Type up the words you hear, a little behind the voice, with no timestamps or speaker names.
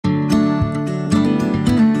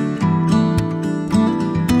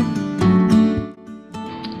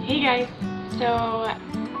So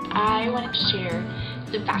I wanted to share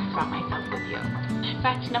some facts about myself with you.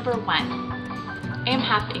 Fact number 1, I am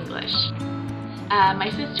half English.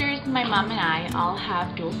 My sisters, my mom, and I all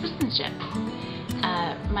have dual citizenship.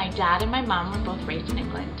 My dad and my mom were both raised in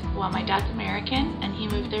England. Well, my dad's American and he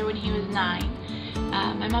moved there when he was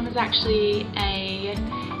 9. My mom is actually a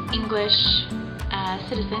English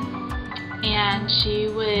citizen, and she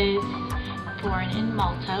was born in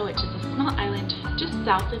Malta, which is a small island just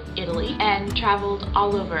south of Italy, and traveled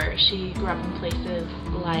all over. She grew up in places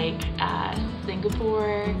like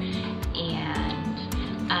Singapore,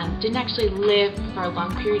 and didn't actually live for a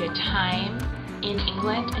long period of time in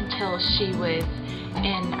England until she was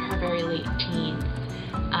in her very late teens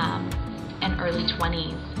and early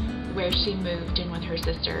 20s, where she moved in with her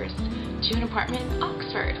sisters to an apartment in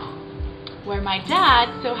Oxford, where my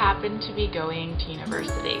dad so happened to be going to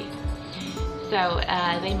university. So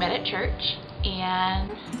they met at church and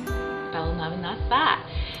fell in love, and that's that.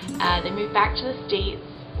 They moved back to the States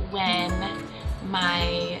when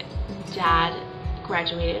my dad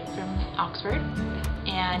graduated from Oxford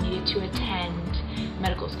and needed to attend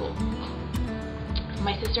medical school.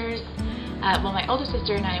 My sisters, well, my older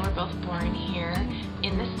sister and I were both born here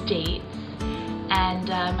in the States, and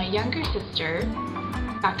my younger sister,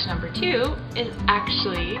 fact number 2, is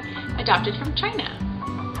actually adopted from China.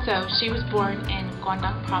 So she was born in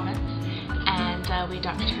Guangdong province, and we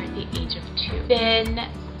adopted her at the age of 2. Then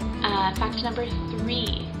fact number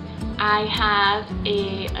 3, I have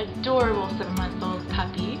a adorable 7-month-old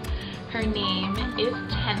puppy. Her name is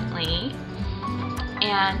Tentley,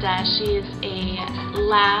 and she is a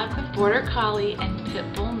lab, border collie, and pit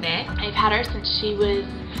bull mix. I've had her since she was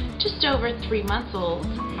just over 3 months old,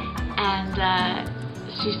 and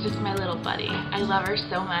she's just my little buddy. I love her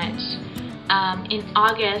so much. In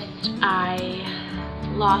August, I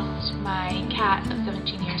lost my cat of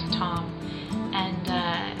 17 years, Tom, and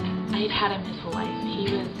I had had him his whole life.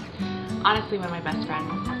 He was honestly one of my best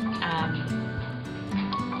friends.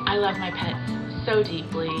 I love my pets so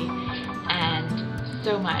deeply and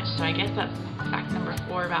so much, so I guess that's fact number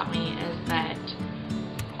 4 about me, is that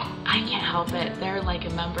I can't help it. They're like a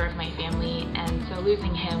member of my family, and so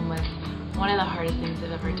losing him was one of the hardest things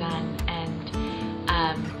I've ever done. And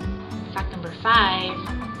fact number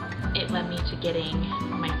 5, it led me to getting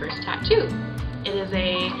my first tattoo. It is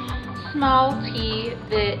a small T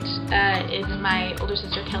that is in my older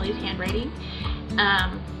sister Kelly's handwriting.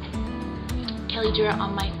 Kelly drew it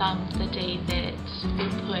on my thumb the day that we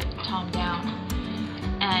put Tom down,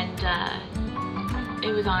 and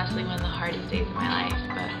it was honestly one of the hardest days of my life,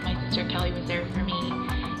 but my sister Kelly was there for me,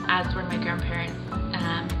 as were my grandparents.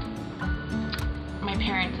 My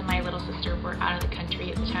parents and my little sister were out of the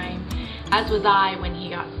country at the time, as was I when he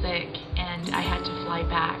got sick, and I had to fly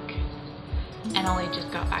back and only just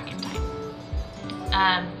got back in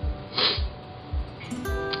time.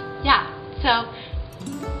 Yeah, so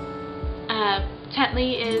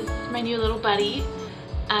Tentley is my new little buddy.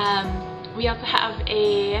 We also have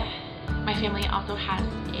my family also has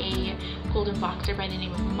a golden boxer by the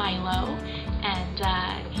name of Milo,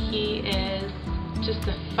 and he is just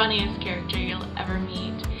the funniest character you'll ever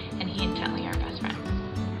meet, and he and Tentley are best friends.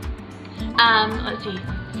 Let's see,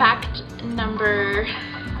 fact number,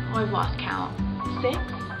 oh, I've lost count, 6?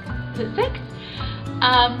 Is it 6?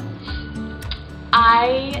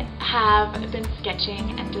 I have been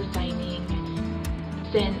sketching and designing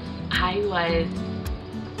since I was,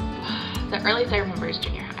 the earliest I remember is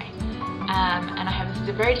junior high. And I have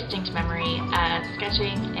this very distinct memory of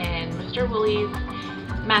sketching in Mr. Woolley's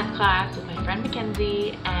math class with my friend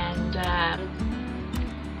Mackenzie, and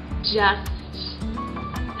just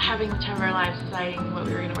having the time of our lives deciding what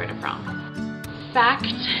we were going to wear to prom.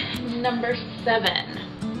 Fact number 7,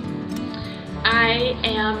 I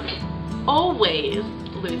am always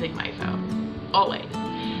losing my phone. Always.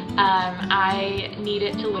 I need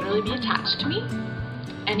it to literally be attached to me,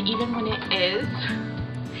 and even when it is,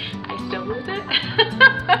 I still lose it.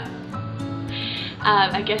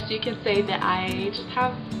 I guess you can say that I just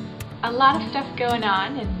have a lot of stuff going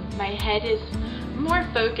on, and my head is more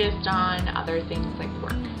focused on other things like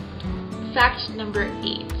work. Fact number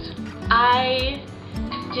 8, I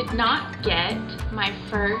did not get my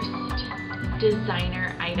first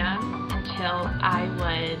designer item until I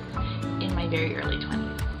was in my very early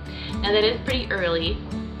 20s. Now that is pretty early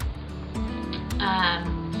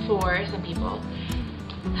for some people.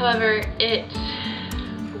 However, it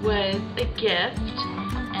was a gift,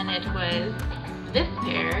 and it was this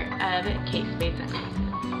pair of Kate Spades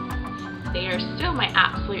necklaces. They are still my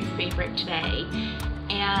absolute favorite today,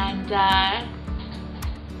 and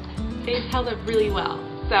they've held up really well.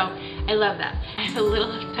 So I love them. I'm a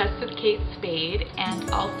little obsessed with Kate Spade and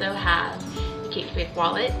also have a Kate Spade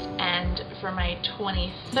wallet, and for my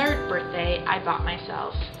 23rd birthday I bought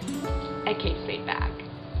myself a Kate Spade bag.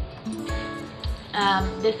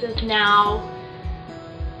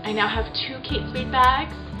 I now have 2 Kate Spade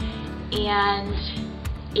bags and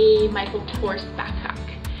a Michael Kors backpack.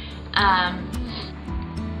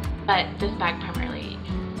 But this bag primarily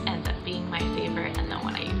ends up being my favorite and the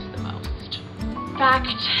one I use the most. Fact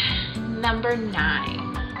number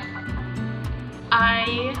 9.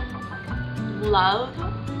 I love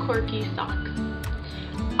quirky socks.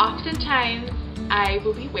 Oftentimes I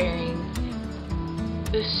will be wearing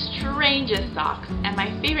the strangest socks, and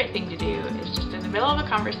my favorite thing to do is just in the middle of a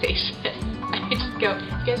conversation, I just go,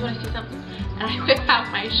 "You guys want to see something?" And I whip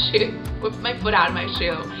my foot out of my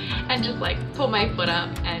shoe and just like pull my foot up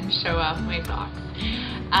and show off my socks.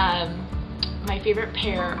 My favorite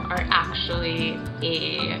pair are actually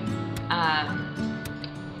they're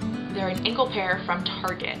an ankle pair from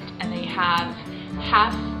Target, and they have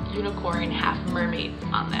half unicorn, half mermaids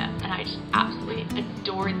on them, and I just absolutely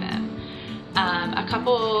adore them. A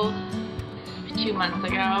couple, 2 months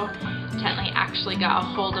ago, Tentley actually got a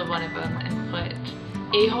hold of one of them and put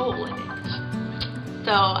a hole in it.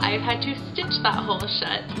 So I've had to stitch that hole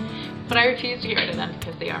shut, but I refuse to get rid of them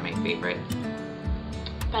because they are my favorites.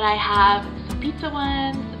 But I have some pizza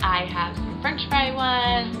ones, I have some french fry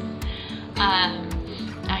ones,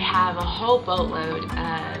 I have a whole boatload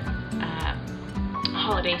of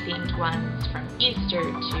holiday themed ones, from Easter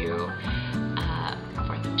to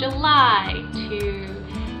 4th of July to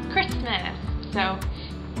Christmas. So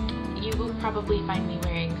you will probably find me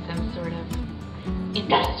wearing some sort of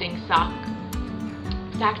interesting sock.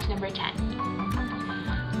 Fact number 10.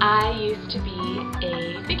 I used to be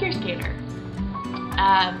a figure skater.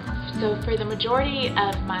 So for the majority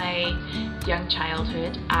of my young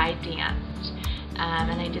childhood, I danced,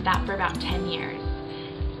 and I did that for about 10 years.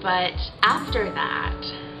 But after that,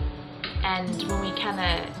 and when we kind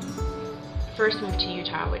of first moved to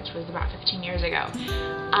Utah, which was about 15 years ago,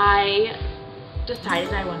 I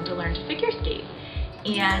decided I wanted to learn to figure skate.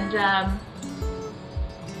 And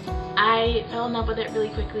I fell in love with it really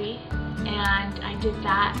quickly, and I did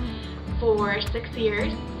that for 6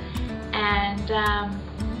 years, and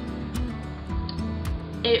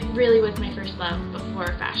it really was my first love before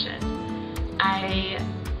fashion. I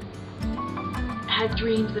had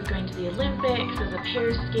dreams of going to the Olympics as a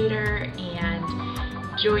pair skater and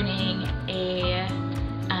joining a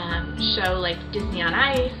show like Disney on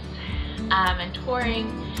Ice and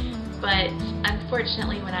touring, but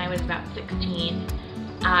unfortunately when I was about 16,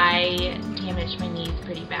 I damaged my knees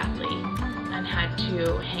pretty badly and had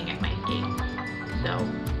to hang up my skates. So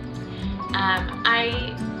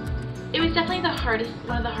it was definitely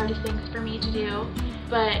one of the hardest things for me to do,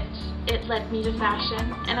 but it led me to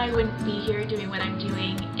fashion, and I wouldn't be here doing what I'm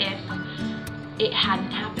doing if it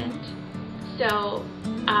hadn't happened. So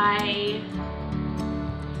I'm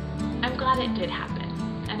glad it did happen,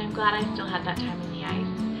 and I'm glad I still had that time in the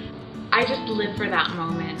ice. I just live for that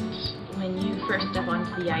moment when you first step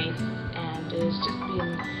onto the ice and it is just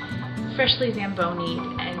being freshly zambonied,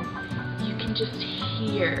 and you can just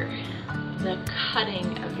hear the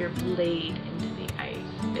cutting of your blade into the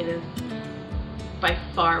ice. It is by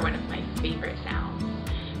far one of my favorite sounds.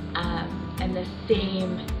 And it's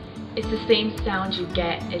the same sound you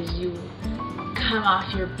get as you come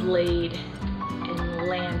off your blade and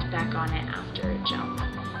land back on it after a jump.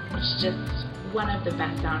 It's just one of the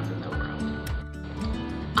best sounds in the world.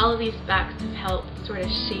 All of these facts have helped sort of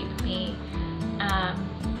shape me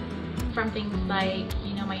from things like,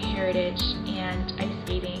 my heritage and ice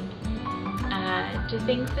skating, to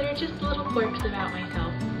things that are just little quirks about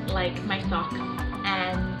myself, like my socks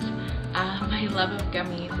and my love of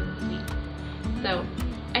gummies and sweets. So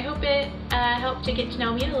I hope it helped to get to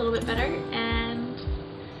know me a little bit better, and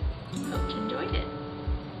hope to